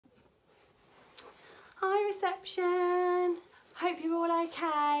reception. Hope you're all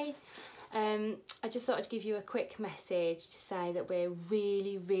okay. I just thought I'd give you a quick message to say that we're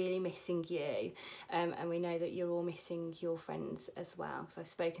really missing you, and we know that you're all missing your friends as well, because I've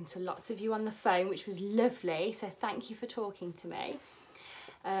spoken to lots of you on the phone, which was lovely, so thank you for talking to me.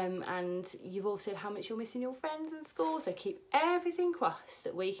 And you've all said how much you're missing your friends and school, so keep everything crossed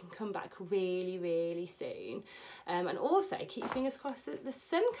that we can come back really soon, and also keep your fingers crossed that the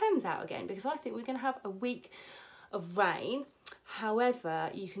sun comes out again, because I think we're going to have a week of rain. However,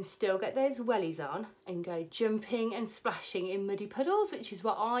 you can still get those wellies on and go jumping and splashing in muddy puddles, which is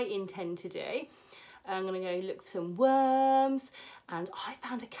what I intend to do. I'm going to go look for some worms, and I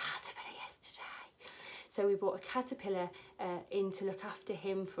found a caterpillar yesterday. So we brought a caterpillar in to look after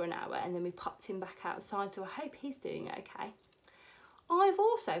him for an hour, and then we popped him back outside, so I hope he's doing okay. I've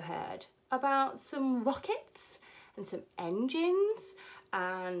also heard about some rockets and some engines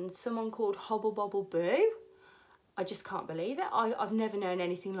and someone called Hobble Bobble Boo. I just can't believe it. I've never known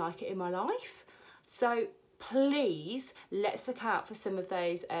anything like it in my life. So please, let's look out for some of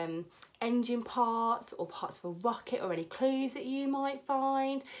those engine parts or parts of a rocket, or any clues that you might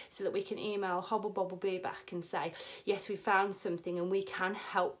find, so that we can email Hobble Bobble Boo back and say, yes, we found something and we can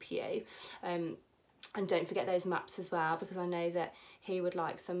help you. And don't forget those maps as well, because I know that he would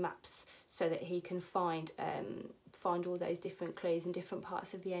like some maps so that he can find all those different clues and different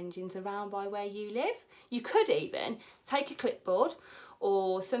parts of the engines around by where you live. You could even take a clipboard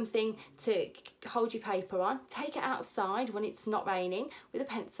or something to hold your paper on, take it outside when it's not raining with a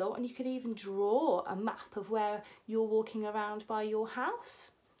pencil, and you could even draw a map of where you're walking around by your house.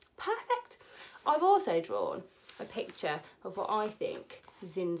 Perfect. I've also drawn a picture of what I think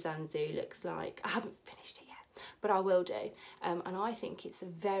Zinzanzoo looks like. I haven't finished it yet, but I will do, and I think it's a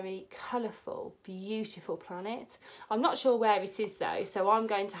very colourful, beautiful planet. I'm not sure where it is though, so I'm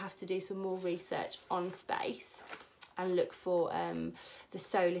going to have to do some more research on space and look for the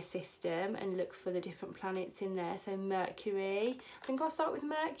solar system and look for the different planets in there. So Mercury, I think I'll start with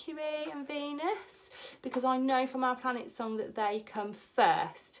Mercury and Venus, because I know from our planet song that they come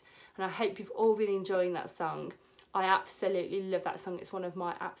first, and I hope you've all been enjoying that song. I absolutely love that song. It's one of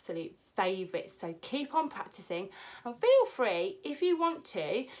my absolute favourites, so keep on practising, and feel free, if you want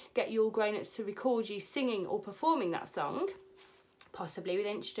to, get your grown-ups to record you singing or performing that song, possibly with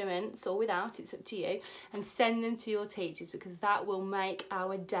instruments or without, it's up to you, and send them to your teachers, because that will make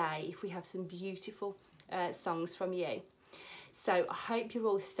our day if we have some beautiful songs from you. So I hope you're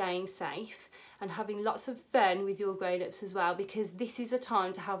all staying safe and having lots of fun with your grown-ups as well, because this is a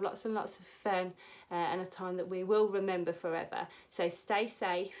time to have lots and lots of fun, and a time that we will remember forever. So stay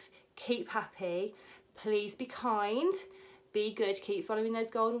safe, keep happy, please be kind, be good, keep following those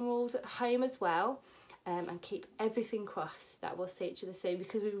golden rules at home as well, and keep everything crossed that we'll see each other soon,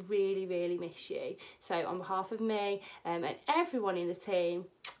 because we really miss you. So on behalf of me and everyone in the team,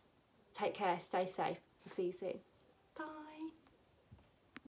 take care, stay safe, we'll see you soon.